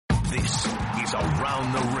This is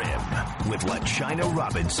Around the Rim with LaChina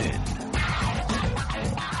Robinson.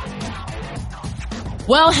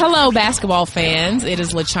 Well, hello, basketball fans. It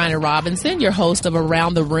is LaChina Robinson, your host of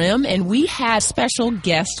Around the Rim, and we have special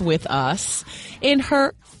guest with us in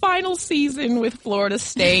her final season with Florida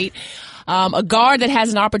State, a guard that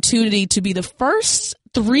has an opportunity to be the first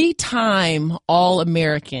three-time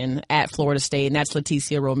All-American at Florida State, and that's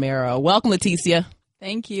Leticia Romero. Welcome, Leticia.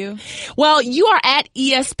 Thank you. Well, you are at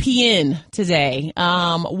ESPN today.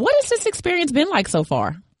 What has this experience been like so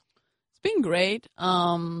far? It's been great.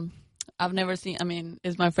 I've never seen,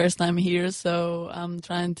 it's my first time here, so I'm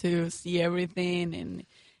trying to see everything, and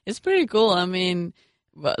it's pretty cool.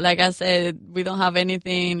 Like I said, we don't have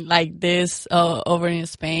anything like this over in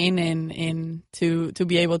Spain, and to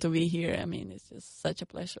be able to be here, it's just such a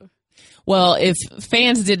pleasure. Well, if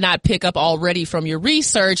fans did not pick up already from your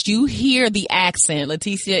research, you hear the accent.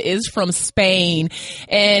 Leticia is from Spain,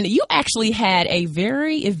 and you actually had a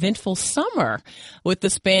very eventful summer with the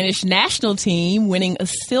Spanish national team winning a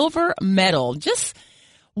silver medal. Just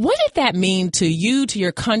what did that mean to you, to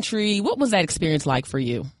your country? What was that experience like for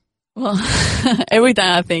you? Well, every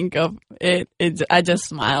time I think of it, I just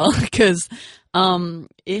smile because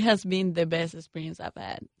it has been the best experience I've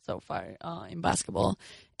had so far in basketball.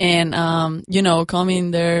 And, coming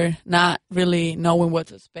there, not really knowing what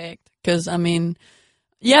to expect. Because, we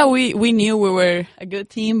knew we were a good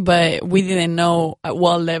team, but we didn't know at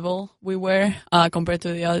what level we were compared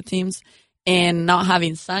to the other teams. And not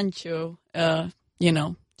having Sancho,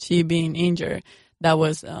 she being injured, that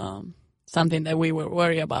was something that we were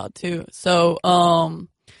worried about, too. So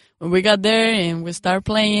when we got there and we started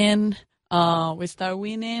playing, we started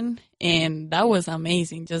winning, and that was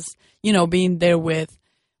amazing. Just, being there with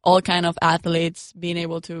all kind of athletes, being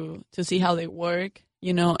able to see how they work,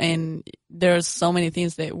 and there's so many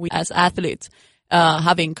things that we as athletes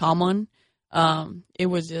have in common. It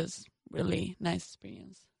was just really nice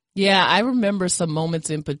experience. Yeah, I remember some moments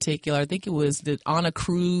in particular. I think it was that Anna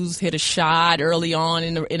Cruz hit a shot early on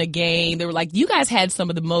in a game. They were like, you guys had some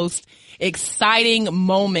of the most exciting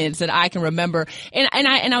moments that I can remember. And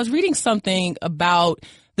I was reading something about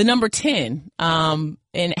the number 10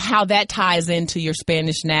 and how that ties into your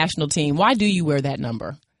Spanish national team. Why do you wear that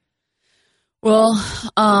number? Well,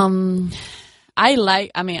 I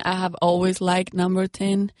have always liked number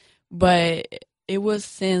 10, but it was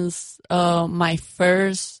since my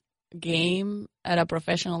first game at a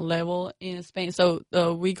professional level in Spain. So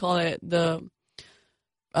we call it the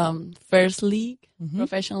first league,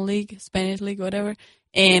 professional league, Spanish league, whatever.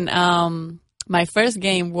 And my first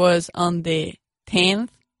game was on the 10th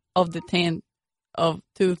of the 10th of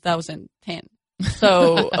 2010.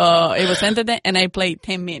 So it was ended, and I played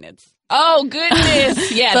 10 minutes. Oh,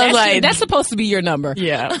 goodness. Yeah, So that's supposed to be your number.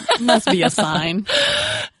 Yeah, must be a sign.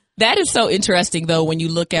 That is so interesting, though, when you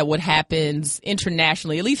look at what happens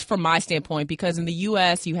internationally, at least from my standpoint, because in the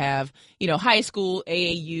U.S. you have, high school,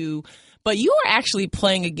 AAU, but you are actually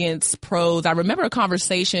playing against pros. I remember a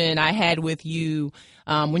conversation I had with you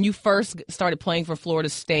when you first started playing for Florida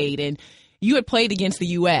State, and you had played against the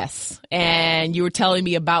U.S., and you were telling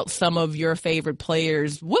me about some of your favorite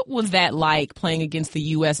players. What was that like, playing against the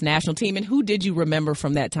U.S. national team, and who did you remember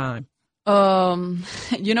from that time? When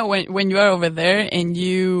you are over there and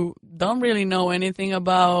you don't really know anything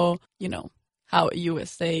about, how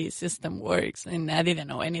USA system works, and I didn't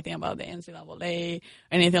know anything about the NCAA or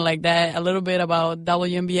anything like that, a little bit about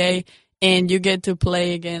WNBA, and you get to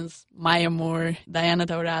play against Maya Moore, Diana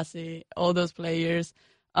Taurasi, all those players.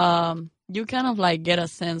 You kind of get a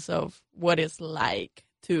sense of what it's like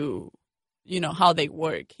to, how they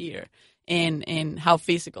work here and how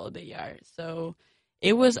physical they are. So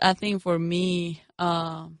it was, I think, for me,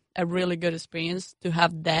 a really good experience to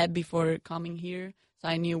have that before coming here. So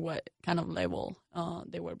I knew what kind of level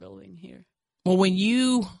they were building here. Well, when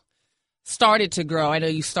you started to grow, I know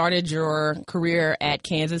you started your career at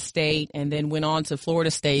Kansas State and then went on to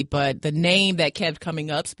Florida State, but the name that kept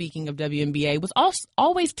coming up, speaking of WNBA, was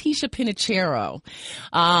always Tisha Penicheiro.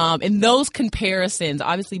 In those comparisons,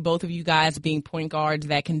 obviously both of you guys being point guards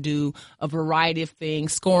that can do a variety of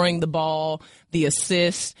things, scoring the ball, the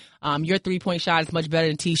assist. Your three-point shot is much better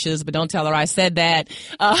than Tisha's, but don't tell her I said that.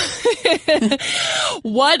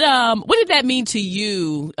 What did that mean to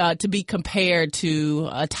you to be compared to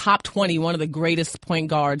a top 20, one of the greatest point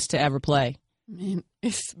guards to ever play?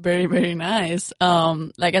 It's very, very nice.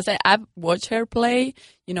 Like I said, I've watched her play,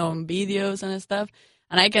 in videos and stuff.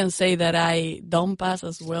 And I can say that I don't pass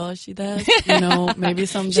as well as she does. Maybe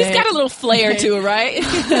someday. She's got a little flair to it, right?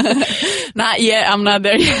 Not yet. I'm not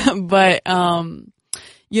there yet. But,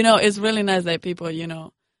 it's really nice that people,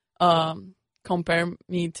 compare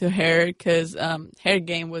me to her because her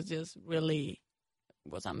game was just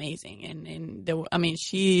was amazing, and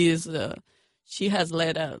she has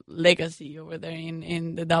led a legacy over there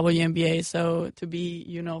in the WNBA. So to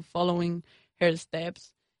be following her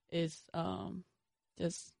steps is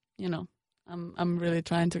just I'm really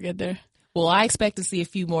trying to get there. Well, I expect to see a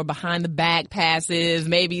few more behind the back passes,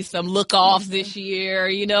 maybe some look offs this year.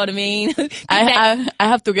 You know what I mean? I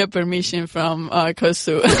have to get permission from Coach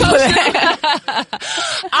Sue.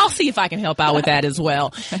 I'll see if I can help out with that as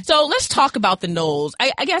well. So let's talk about the Noles.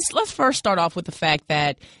 I guess let's first start off with the fact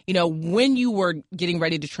that, when you were getting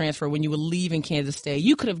ready to transfer, when you were leaving Kansas State,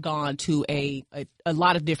 you could have gone to a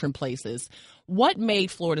lot of different places. What made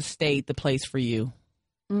Florida State the place for you?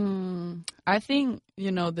 I think,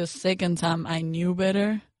 the second time I knew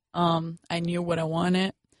better. I knew what I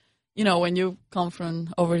wanted. When you come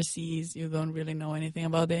from overseas, you don't really know anything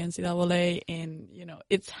about the NCAA, and,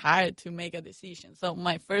 it's hard to make a decision. So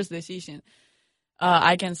my first decision,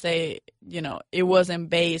 I can say, it wasn't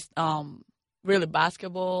based on really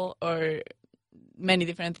basketball or many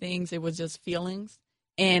different things. It was just feelings.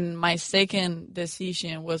 And my second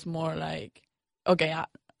decision was more like, okay,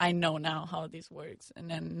 I know now how this works, and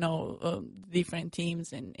then know different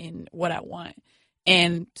teams and what I want.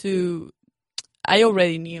 And I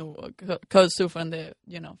already knew Coach Sue from the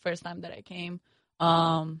first time that I came.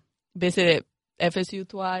 Visited FSU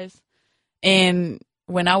twice, and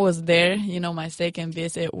when I was there, my second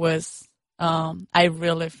visit was I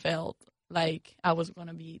really felt like I was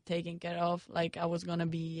gonna be taken care of, like I was gonna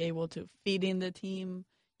be able to fit in the team.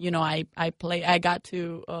 I got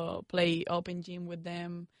to play open gym with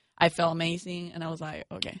them. I felt amazing, and I was like,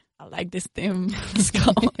 okay, I like this team. Let's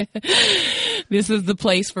go. This is the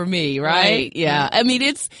place for me, right? Yeah. I mean,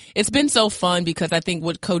 it's been so fun because I think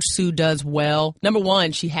what Coach Sue does well, number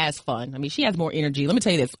one, she has fun. I mean, she has more energy. Let me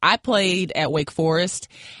tell you this. I played at Wake Forest,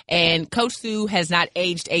 and Coach Sue has not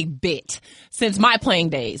aged a bit since my playing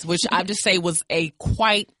days, which I just say was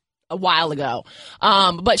quite a while ago.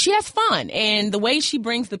 But she has fun, and the way she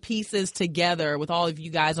brings the pieces together with all of you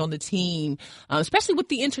guys on the team, especially with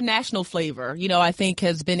the international flavor, I think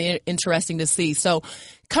has been interesting to see. So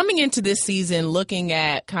coming into this season, looking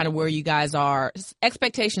at kind of where you guys are,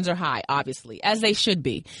 expectations are high, obviously, as they should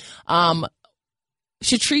be.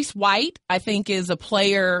 Shatrice White, I think, is a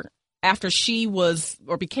player after she was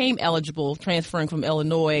or became eligible, transferring from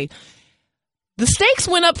Illinois. The stakes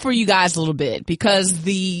went up for you guys a little bit because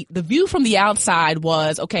the view from the outside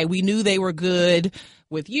was, okay, we knew they were good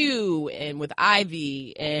with you and with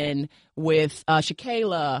Ivy and with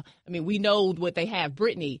Shaquela. I mean, we know what they have,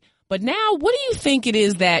 Brittany. But now, what do you think it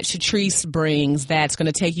is that Shatrice brings that's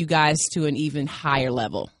going to take you guys to an even higher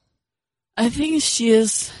level? I think she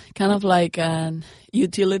is kind of like an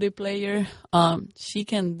utility player. She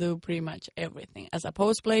can do pretty much everything. As a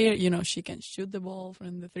post player, she can shoot the ball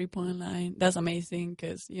from the 3-point line. That's amazing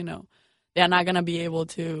because, they're not going to be able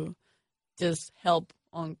to just help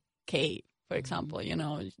on Kate, for example.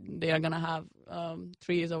 They are going to have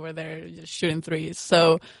threes over there just shooting threes.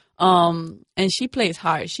 So, and she plays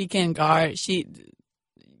hard. She can guard.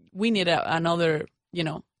 We need another,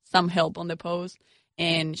 some help on the post.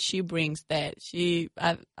 And she brings that.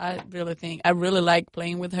 I really like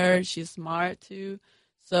playing with her. She's smart too,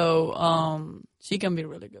 so she can be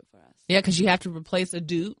really good for us. Yeah, because you have to replace a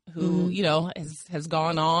Duke who has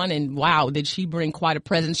gone on, and wow, did she bring quite a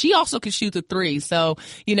presence. She also can shoot the three, so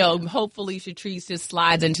hopefully Shatrice just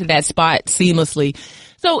slides into that spot seamlessly.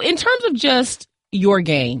 So in terms of just your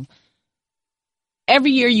game,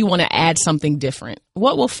 every year you want to add something different.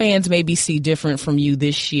 What will fans maybe see different from you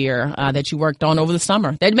this year that you worked on over the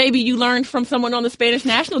summer that maybe you learned from someone on the Spanish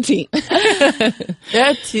national team? There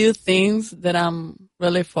are two things that I'm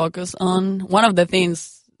really focused on. One of the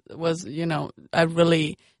things was, I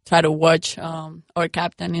really try to watch our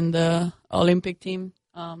captain in the Olympic team,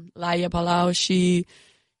 Laia Palau.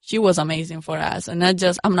 She was amazing for us. And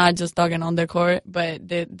I'm not just talking on the court, but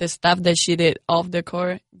the stuff that she did off the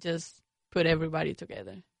court just put everybody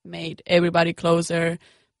together, made everybody closer,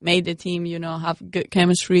 made the team, have good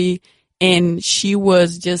chemistry. And she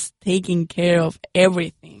was just taking care of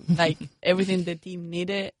everything, like everything the team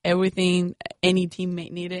needed, everything any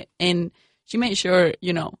teammate needed. And she made sure,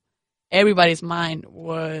 everybody's mind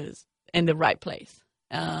was in the right place.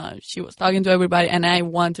 She was talking to everybody, and I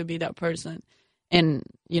want to be that person. And,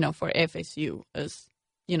 for FSU, as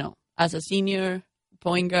a senior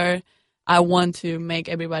point guard, I want to make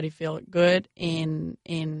everybody feel good and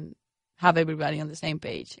have everybody on the same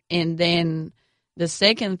page. And then the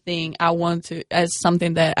second thing I want to, as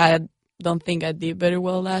something that I don't think I did very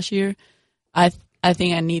well last year, I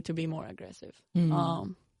think I need to be more aggressive.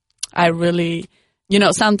 I really,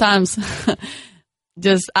 sometimes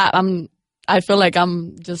I feel like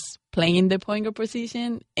I'm just playing the point guard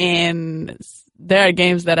position, and there are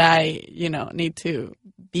games that I, need to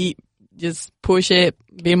just push it,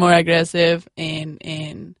 be more aggressive,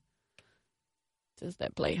 and just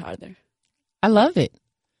play harder. I love it.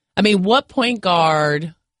 I mean, what point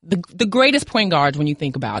guard, the greatest point guards, when you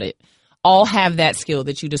think about it, all have that skill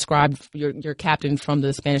that you described, your captain from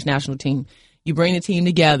the Spanish national team. You bring the team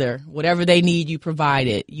together. Whatever they need, you provide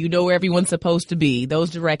it. You know where everyone's supposed to be,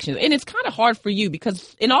 those directions. And it's kind of hard for you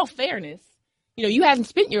because, in all fairness, you haven't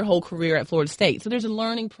spent your whole career at Florida State. So there's a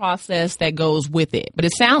learning process that goes with it. But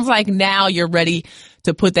it sounds like now you're ready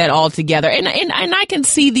to put that all together. And I can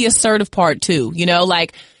see the assertive part, too.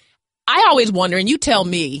 Like, I always wonder, and you tell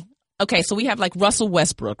me, okay, so we have like Russell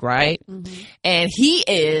Westbrook, right? Mm-hmm. And he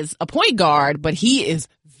is a point guard, but he is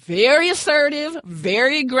very assertive,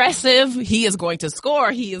 very aggressive. He is going to score.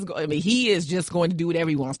 He is just going to do whatever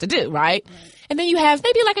he wants to do, right? And then you have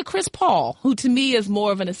maybe like a Chris Paul, who to me is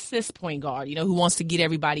more of an assist point guard, who wants to get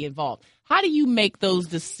everybody involved. How do you make those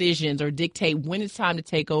decisions or dictate when it's time to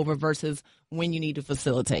take over versus when you need to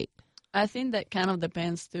facilitate? I think that kind of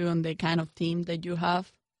depends, too, on the kind of team that you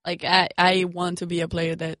have. Like, I want to be a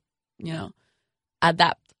player that,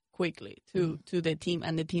 adapt quickly to the team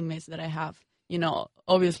and the teammates that I have.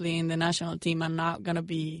 Obviously in the national team, I'm not going to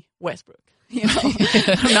be Westbrook.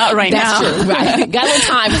 Not right now. That's true. Right. Got a little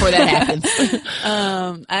time before that happens.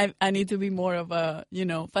 I need to be more of a,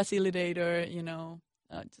 facilitator,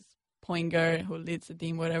 just point guard who leads the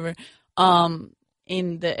team, whatever.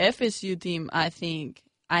 In the FSU team, I think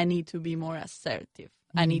I need to be more assertive.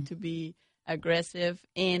 Mm-hmm. I need to be aggressive.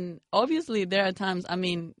 And obviously there are times,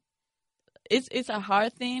 it's a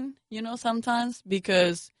hard thing, sometimes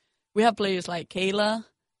because we have players like Kayla,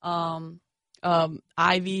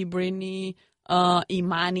 Ivy, Brittany,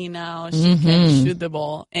 Imani now. She can shoot the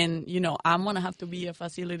ball. And, I'm going to have to be a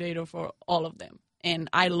facilitator for all of them. And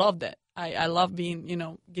I love that. I love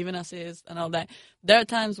being, giving assists and all that. There are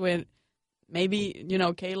times when maybe,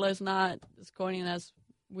 Kayla is not scoring as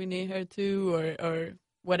we need her to or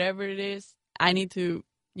whatever it is. I need to,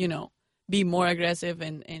 be more aggressive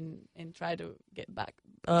and try to get back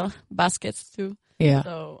baskets too. Yeah.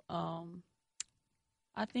 So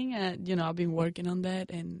I think I've been working on that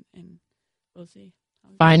and we'll see.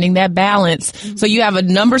 Finding that balance. Mm-hmm. So you have a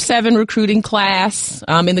number 7 recruiting class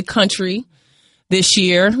in the country this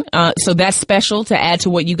year. So that's special to add to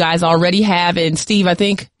what you guys already have. And Steve, I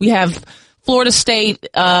think we have Florida State.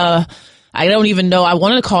 I don't even know. I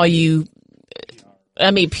wanted to call you.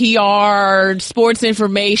 PR, sports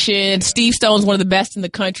information. Steve Stone's one of the best in the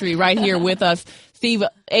country right here with us. Steve,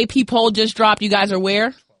 AP poll just dropped. You guys are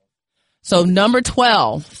where? So number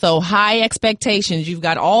 12. So high expectations. You've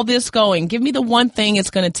got all this going. Give me the one thing it's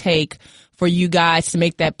going to take for you guys to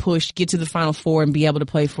make that push, get to the Final Four, and be able to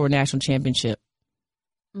play for a national championship.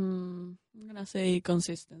 I'm going to say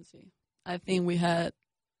consistency. I think we had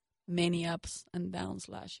many ups and downs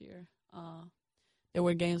last year. There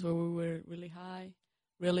were games where we were really high,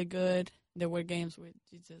 really good. There were games where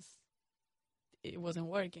it wasn't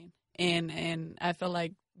working. And I felt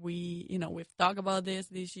like we've talked about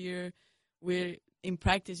this year. We're in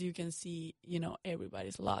practice. You can see,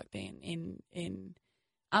 everybody's locked in. And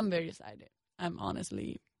I'm very excited. I'm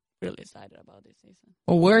honestly really excited about this season.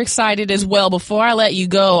 Well, we're excited as well. Before I let you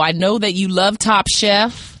go, I know that you love Top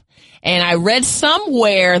Chef. And I read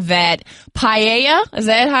somewhere that paella, is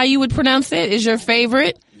that how you would pronounce it, is your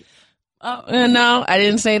favorite? No, I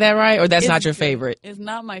didn't say that right? Or that's not your favorite? It's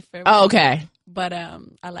not my favorite. Oh, okay. But I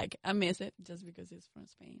miss it just because it's from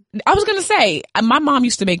Spain. I was going to say, my mom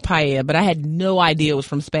used to make paella, but I had no idea it was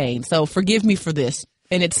from Spain. So forgive me for this.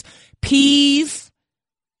 And it's peas,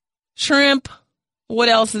 shrimp. What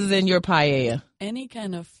else is in your paella? Any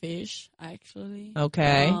kind of fish, actually.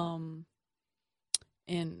 Okay.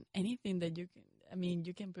 And anything that you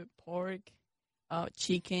can put pork,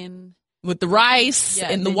 chicken. With the rice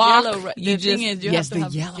and the wok. The thing is you have to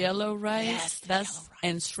have yellow rice. Yes,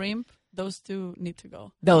 and shrimp. Those two need to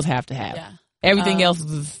go. Those have to have. Yeah. Everything else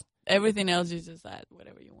is... Everything else you just add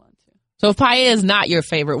whatever you want to. So if paella is not your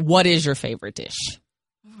favorite, what is your favorite dish?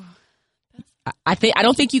 I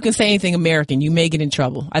don't think you can say anything American. You may get in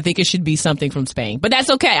trouble. I think it should be something from Spain, but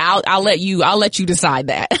that's okay. I'll let you decide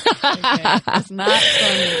that. Okay. It's not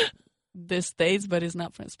from the States, but it's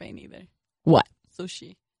not from Spain either. What?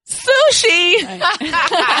 Sushi.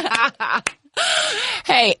 Right.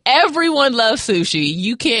 Hey, everyone loves sushi.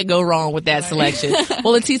 You can't go wrong with that selection.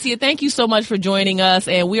 Well, Leticia, thank you so much for joining us,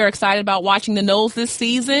 and we are excited about watching the Noles this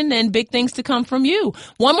season and big things to come from you.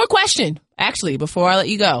 One more question, actually, before I let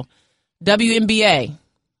you go. WNBA.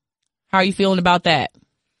 How are you feeling about that?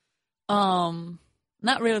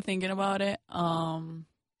 Not really thinking about it. Would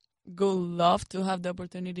love to have the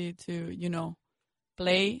opportunity to,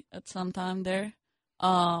 play at some time there.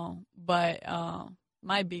 But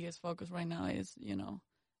my biggest focus right now is,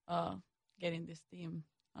 getting this team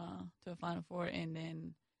to a Final Four and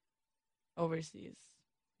then overseas.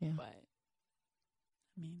 Yeah. But,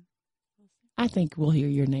 I mean, we'll see. I think we'll hear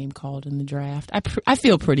your name called in the draft. I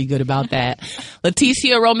feel pretty good about that.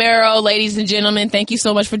 Leticia Romero, ladies and gentlemen, thank you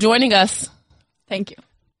so much for joining us. Thank you.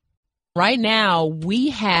 Right now, we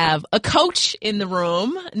have a coach in the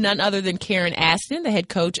room, none other than Karen Aston, the head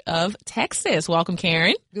coach of Texas. Welcome,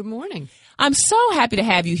 Karen. Good morning. I'm so happy to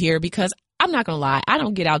have you here because I'm not going to lie, I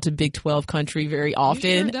don't get out to Big 12 country very often.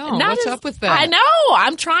 You sure don't. What's up with that? I know.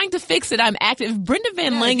 I'm trying to fix it. I'm active. Brenda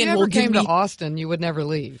Van Langen will give me. If you ever came to Austin, you would never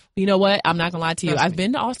leave. You know what? I'm not going to lie to you. Trust I've me.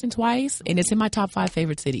 been to Austin twice, and it's in my top 5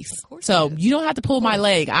 favorite cities. Of course So it is. you don't have to pull my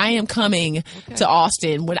leg. I am coming to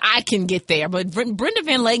Austin when I can get there. But Brenda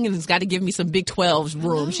Van Langen has got to give me some Big 12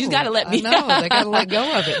 room. She's got to let me. I know. They got to let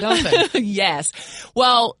go of it, don't they? Yes.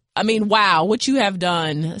 Well, I mean, wow, what you have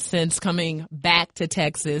done since coming back to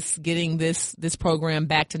Texas, getting this program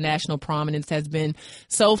back to national prominence has been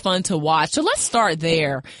so fun to watch. So let's start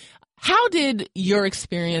there. How did your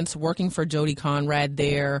experience working for Jody Conrad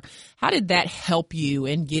there, how did that help you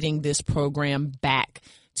in getting this program back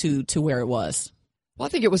to where it was? Well, I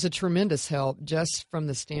think it was a tremendous help just from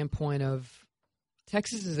the standpoint of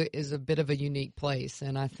Texas is a bit of a unique place.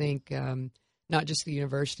 And I think not just the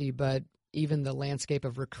university, but even the landscape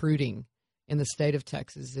of recruiting in the state of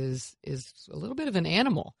Texas is a little bit of an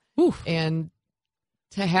animal. Oof. And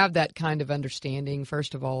to have that kind of understanding,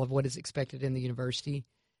 first of all, of what is expected in the university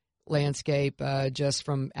landscape, just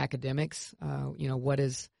from academics, what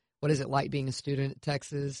is it like being a student at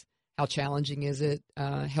Texas? How challenging is it?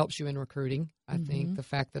 Helps you in recruiting. I think the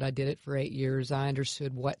fact that I did it for 8 years, I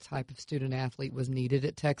understood what type of student athlete was needed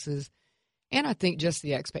at Texas. And I think just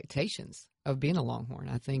the expectations of being a Longhorn.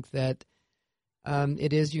 I think that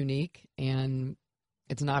it is unique, and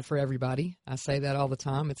it's not for everybody. I say that all the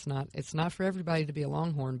time. It's not for everybody to be a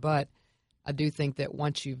Longhorn, but I do think that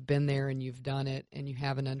once you've been there and you've done it and you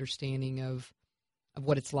have an understanding of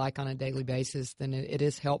what it's like on a daily basis, then it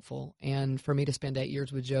is helpful. And for me to spend 8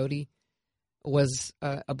 years with Jody was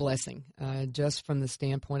a blessing, just from the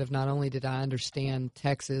standpoint of not only did I understand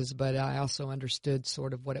Texas, but I also understood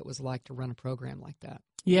sort of what it was like to run a program like that.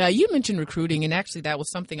 Yeah, you mentioned recruiting, and actually that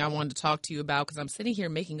was something I wanted to talk to you about because I'm sitting here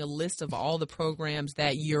making a list of all the programs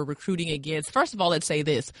that you're recruiting against. First of all, let's say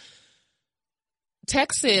this.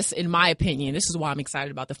 Texas, in my opinion, this is why I'm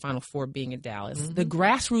excited about the Final Four being in Dallas. The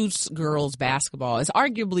grassroots girls basketball is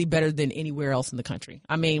arguably better than anywhere else in the country.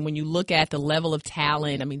 I mean, when you look at the level of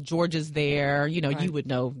talent, I mean, Georgia's there. You know, Right. You would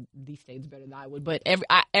know these states better than I would. But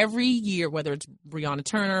every year, whether it's Breonna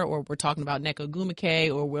Turner or we're talking about Neko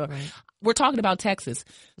Gumake or we're talking about Texas.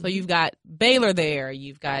 So you've got Baylor there.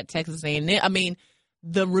 You've got Texas A&M. I mean,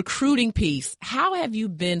 the recruiting piece, how have you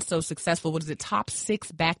been so successful? What is it, top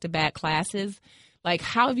 6 back-to-back classes? Like,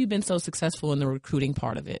 how have you been so successful in the recruiting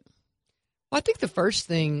part of it? Well, I think the first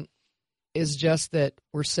thing is just that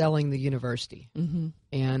we're selling the university,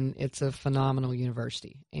 and it's a phenomenal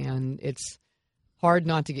university. And it's hard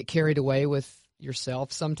not to get carried away with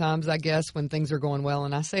yourself sometimes, I guess, when things are going well.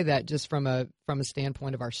 And I say that just from a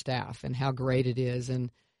standpoint of our staff and how great it is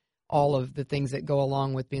and all of the things that go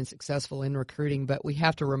along with being successful in recruiting. But we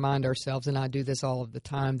have to remind ourselves, and I do this all of the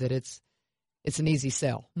time, that it's an easy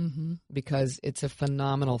sell because it's a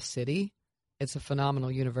phenomenal city. It's a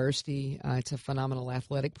phenomenal university. It's a phenomenal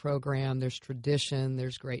athletic program. There's tradition.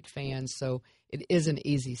 There's great fans. So it is an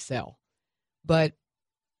easy sell. But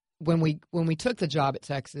when we took the job at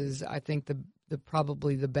Texas, I think the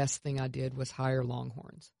probably the best thing I did was hire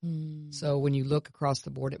Longhorns. So when you look across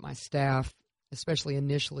the board at my staff, especially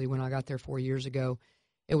initially when I got there 4 years ago,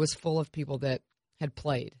 it was full of people that had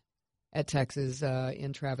played at Texas,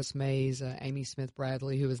 in Travis Mays, Amy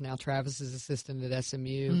Smith-Bradley, who is now Travis's assistant at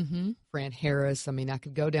SMU, Fran Harris. I mean, I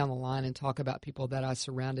could go down the line and talk about people that I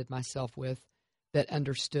surrounded myself with that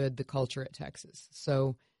understood the culture at Texas.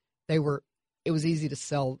 So it was easy to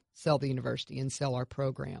sell the university and sell our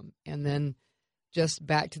program. And then just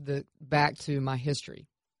back to my history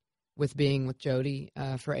with being with Jody.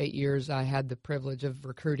 For 8 years, I had the privilege of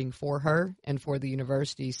recruiting for her and for the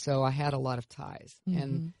university, so I had a lot of ties.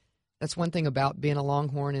 And that's one thing about being a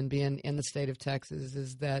Longhorn and being in the state of Texas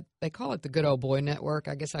is that they call it the good old boy network.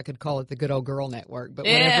 I guess I could call it the good old girl network, but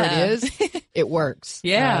whatever it is, it works.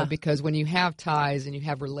 Yeah. Because when you have ties and you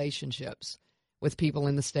have relationships with people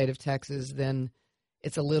in the state of Texas, then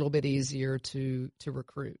it's a little bit easier to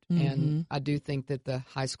recruit. And I do think that the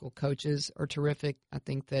high school coaches are terrific. I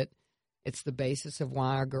think that it's the basis of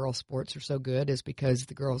why our girls' sports are so good is because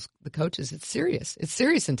the coaches, it's serious. It's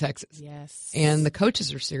serious in Texas. Yes. And the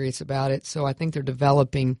coaches are serious about it. So I think they're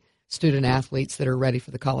developing student athletes that are ready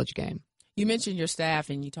for the college game. You mentioned your staff,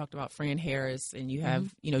 and you talked about Fran Harris, and you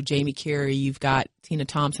have, Jamie Carey, you've got Tina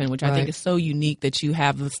Thompson, which I think is so unique that you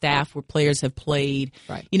have the staff where players have played,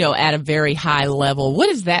 at a very high level. What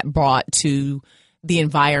has that brought to the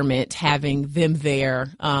environment, having them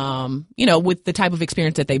there, with the type of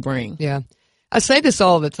experience that they bring? Yeah. I say this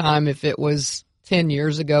all the time. If it was 10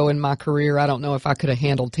 years ago in my career, I don't know if I could have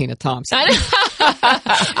handled Tina Thompson.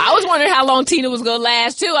 I was wondering how long Tina was going to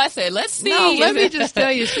last too. I said, let's see. No, let me just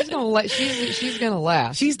tell you, she's going to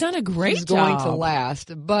last. She's done a great job. She's going to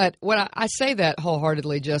last. But I say that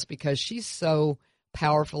wholeheartedly just because she's so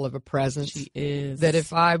powerful of a presence. She is. That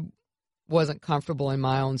if I wasn't comfortable in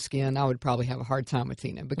my own skin, I would probably have a hard time with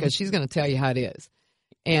Tina because she's going to tell you how it is.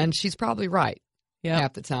 And she's probably right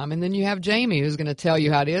half the time. And then you have Jamie who's going to tell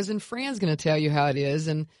you how it is, and Fran's going to tell you how it is.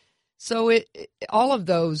 And so all of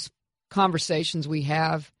those conversations we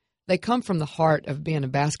have, they come from the heart of being a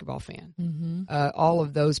basketball fan. All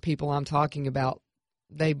of those people I'm talking about,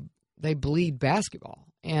 they bleed basketball,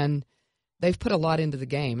 and they've put a lot into the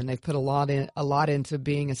game, and they've put a lot into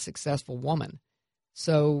being a successful woman.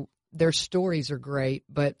 So their stories are great,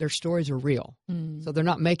 but their stories are real. So they're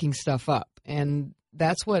not making stuff up, and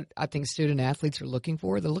that's what I think student athletes are looking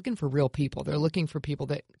for. They're looking for real people. They're looking for people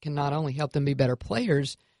that can not only help them be better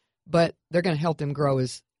players, but they're going to help them grow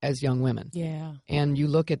as young women. Yeah. And you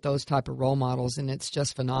look at those type of role models, and it's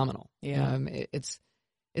just phenomenal. Yeah.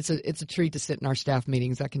 It's a treat to sit in our staff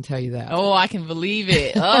meetings. I can tell you that. Oh, I can believe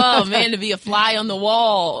it. Oh man, to be a fly on the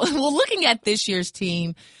wall. Well, looking at this year's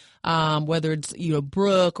team, whether it's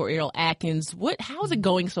Brooke or Errol Atkins, how is it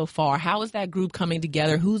going so far? How is that group coming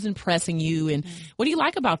together? Who's impressing you, and what do you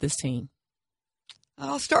like about this team?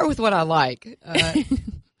 I'll start with what I like.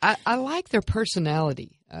 I like their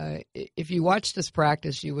personality. If you watched us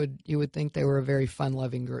practice, you would think they were a very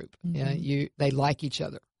fun-loving group. They like each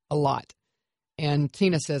other a lot. And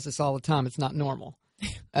Tina says this all the time. It's not normal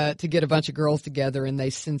to get a bunch of girls together and they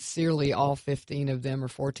sincerely, all 15 of them or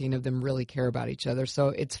 14 of them, really care about each other.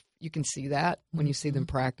 So you can see that when you see them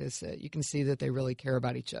practice. You can see that they really care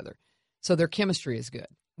about each other. So their chemistry is good,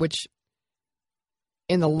 which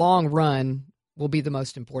in the long run will be the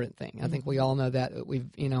most important thing. I think we all know that.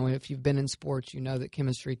 If you've been in sports, you know that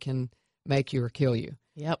chemistry can make you or kill you.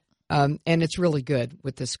 Yep. And it's really good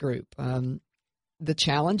with this group. The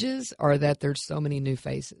challenges are that there's so many new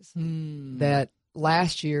faces that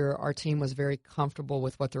last year our team was very comfortable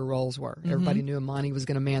with what their roles were. Everybody knew Imani was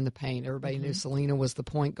going to man the paint. Everybody knew Selena was the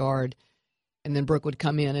point guard, and then Brooke would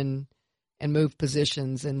come in and move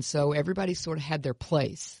positions. And so everybody sort of had their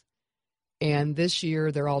place. And this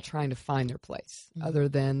year they're all trying to find their place other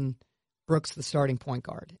than Brooke's the starting point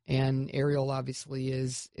guard. And Ariel obviously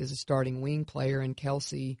is a starting wing player, and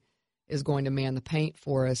Kelsey is going to man the paint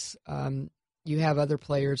for us. You have other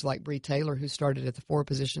players like Bree Taylor, who started at the 4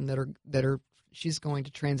 position that are she's going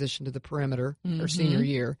to transition to the perimeter her senior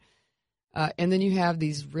year. And then you have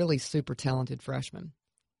these really super talented freshmen.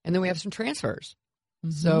 And then we have some transfers.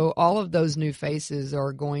 So all of those new faces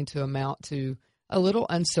are going to amount to a little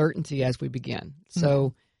uncertainty as we begin.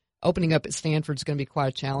 So opening up at Stanford is going to be quite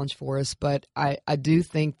a challenge for us. But I do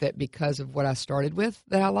think that because of what I started with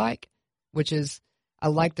that I like, which is I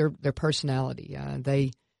like their personality.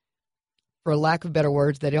 They, for lack of better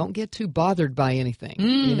words, they don't get too bothered by anything.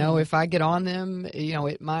 If I get on them,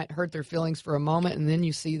 it might hurt their feelings for a moment, and then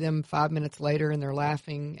you see them 5 minutes later and they're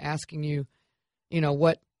laughing, asking you,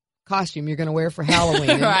 what costume you're going to wear for Halloween.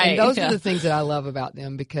 And those are the things that I love about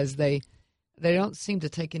them, because they don't seem to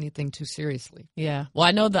take anything too seriously. Yeah. Well,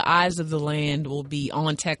 I know the eyes of the land will be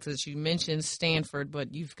on Texas. You mentioned Stanford,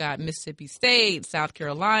 but you've got Mississippi State, South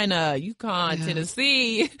Carolina, UConn,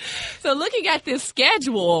 Tennessee. So looking at this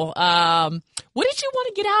schedule, what did you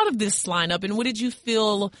want to get out of this lineup, and what did you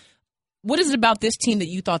feel, what is it about this team that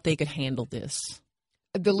you thought they could handle this?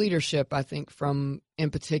 The leadership, I think, from,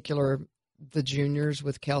 in particular, the juniors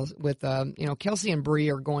with Kelsey and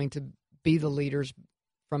Bree are going to be the leaders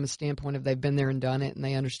from a standpoint of they've been there and done it, and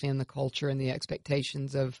they understand the culture and the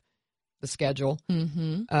expectations of the schedule.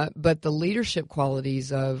 But the leadership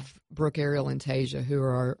qualities of Brooke, Ariel, and Tasia, who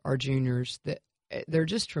are our juniors, they're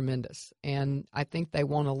just tremendous. And I think they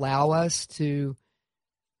won't allow us to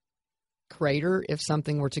crater if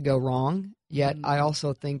something were to go wrong. Yet I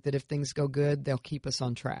also think that if things go good, they'll keep us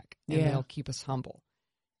on track and they'll keep us humble.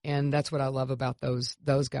 And that's what I love about those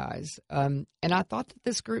guys. And I thought that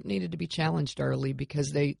this group needed to be challenged early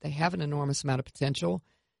because they have an enormous amount of potential.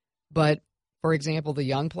 But, for example, the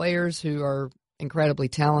young players who are incredibly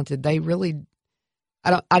talented, they really –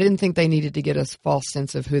 I didn't think they needed to get a false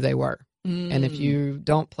sense of who they were. And if you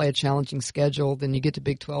don't play a challenging schedule, then you get to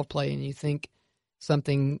Big 12 play and you think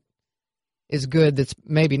something – is good that's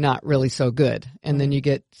maybe not really so good. And then you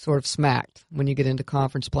get sort of smacked when you get into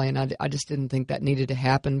conference play. And I just didn't think that needed to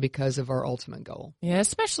happen because of our ultimate goal. Yeah,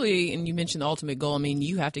 especially, and you mentioned the ultimate goal. I mean,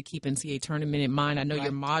 you have to keep NCAA tournament in mind. I know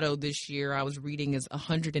your motto this year, I was reading, is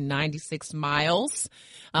 196 miles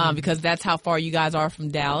because that's how far you guys are from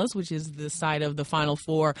Dallas, which is the site of the Final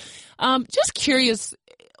Four. Just curious,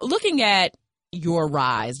 looking at your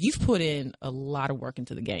rise, you've put in a lot of work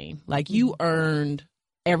into the game. Like, you earned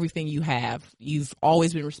everything you have. You've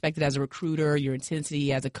always been respected as a recruiter, your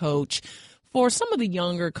intensity as a coach. For some of the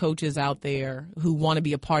younger coaches out there who want to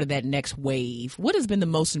be a part of that next wave, what has been the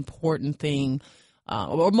most important thing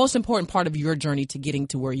or most important part of your journey to getting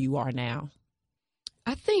to where you are now?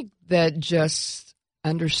 I think that just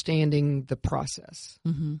understanding the process,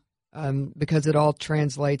 because it all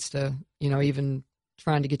translates to, even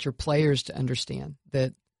trying to get your players to understand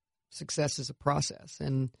that success is a process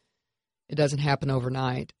and it doesn't happen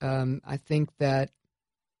overnight. I think that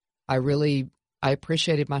I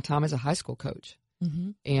appreciated my time as a high school coach.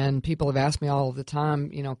 And people have asked me all of the time,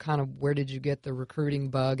 kind of where did you get the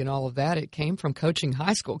recruiting bug and all of that? It came from coaching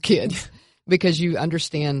high school kids because you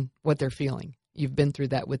understand what they're feeling. You've been through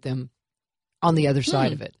that with them on the other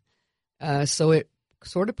side of it. So it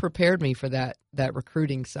sort of prepared me for that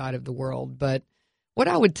recruiting side of the world. But what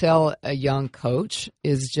I would tell a young coach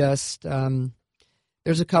is just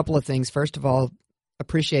there's a couple of things. First of all,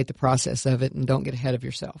 appreciate the process of it and don't get ahead of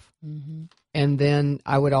yourself. And then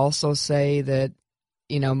I would also say that,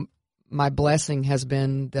 my blessing has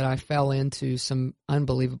been that I fell into some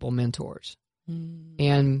unbelievable mentors.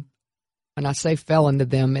 And when I say fell into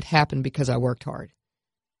them, it happened because I worked hard.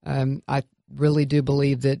 I really do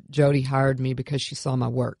believe that Jody hired me because she saw my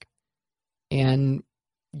work. And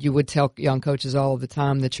you would tell young coaches all of the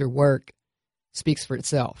time that your work speaks for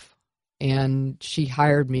itself. And she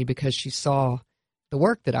hired me because she saw the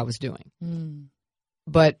work that I was doing.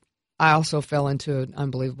 But I also fell into an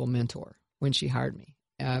unbelievable mentor when she hired me.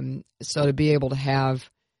 So to be able to have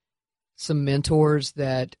some mentors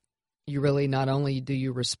that you really not only do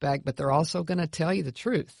you respect, but they're also going to tell you the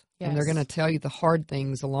truth. Yes. And they're going to tell you the hard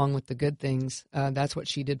things along with the good things. That's what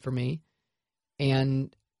she did for me.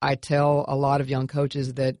 And I tell a lot of young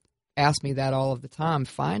coaches that ask me that all of the time,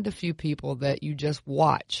 find a few people that you just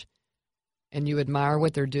watch and you admire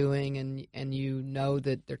what they're doing, and you know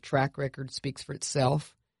that their track record speaks for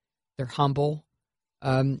itself. They're humble.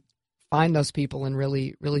 Find those people and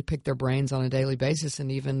really, really pick their brains on a daily basis,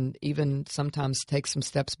 and even sometimes take some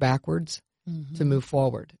steps backwards to move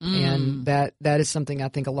forward. And that is something I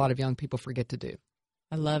think a lot of young people forget to do.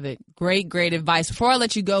 I love it. Great, great advice. Before I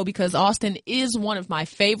let you go, because Austin is one of my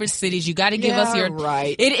favorite cities, you got to give us your...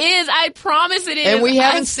 right. It is. I promise it is. And we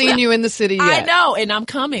haven't seen you in the city yet. I know, and I'm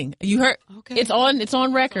coming. You heard? Okay. It's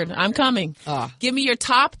on record. I'm coming. Give me your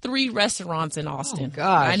top 3 restaurants in Austin. Oh,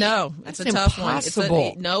 gosh. I know. That's a tough one.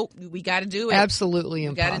 Nope. We got to do it. Absolutely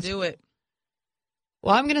impossible. We got to do it.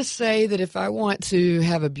 Well, I'm going to say that if I want to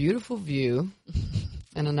have a beautiful view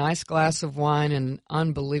and a nice glass of wine and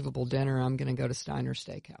unbelievable dinner, I'm going to go to Steiner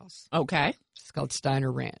Steakhouse. Okay. It's called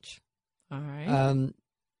Steiner Ranch. All right.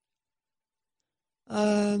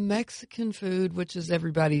 Mexican food, which is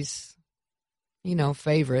everybody's,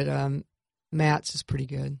 favorite. Matt's is pretty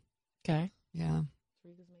good. Okay. Yeah.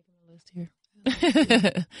 Riga's making a list here.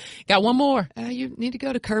 Got one more. You need to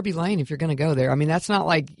go to Kirby Lane if you're going to go there. I mean, that's not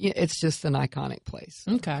like, it's just an iconic place.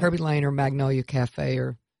 Okay. Kirby Lane or Magnolia Cafe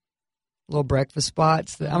or little breakfast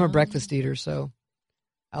spots. I'm a breakfast eater, so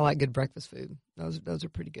I like good breakfast food. Those are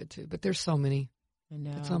pretty good too. But there's so many. I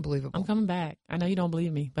know. It's unbelievable. I'm coming back. I know you don't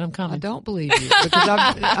believe me, but I'm coming. I don't believe you because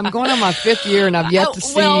I'm going on my 5th year and I've yet to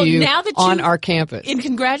see you now that on our campus. And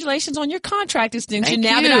congratulations on your contract extension. Thank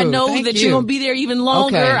now you. that I know Thank that you. you're going to be there even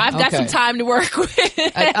longer, I've got some time to work with.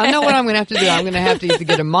 I know what I'm going to have to do. I'm going to have to either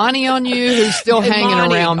get Imani on you, who's still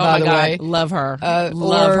hanging around, by the way. Love her.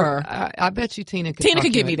 Love her. I bet you Tina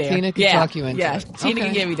could get me there. Tina could talk you into it. Tina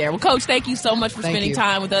can get me there. Well, Coach, thank you so much for spending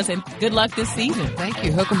time with us, and good luck this season. Thank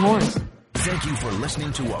you. Hook 'em horns. Thank you for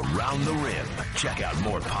listening to Around the Rim. Check out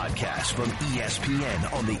more podcasts from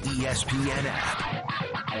ESPN on the ESPN app.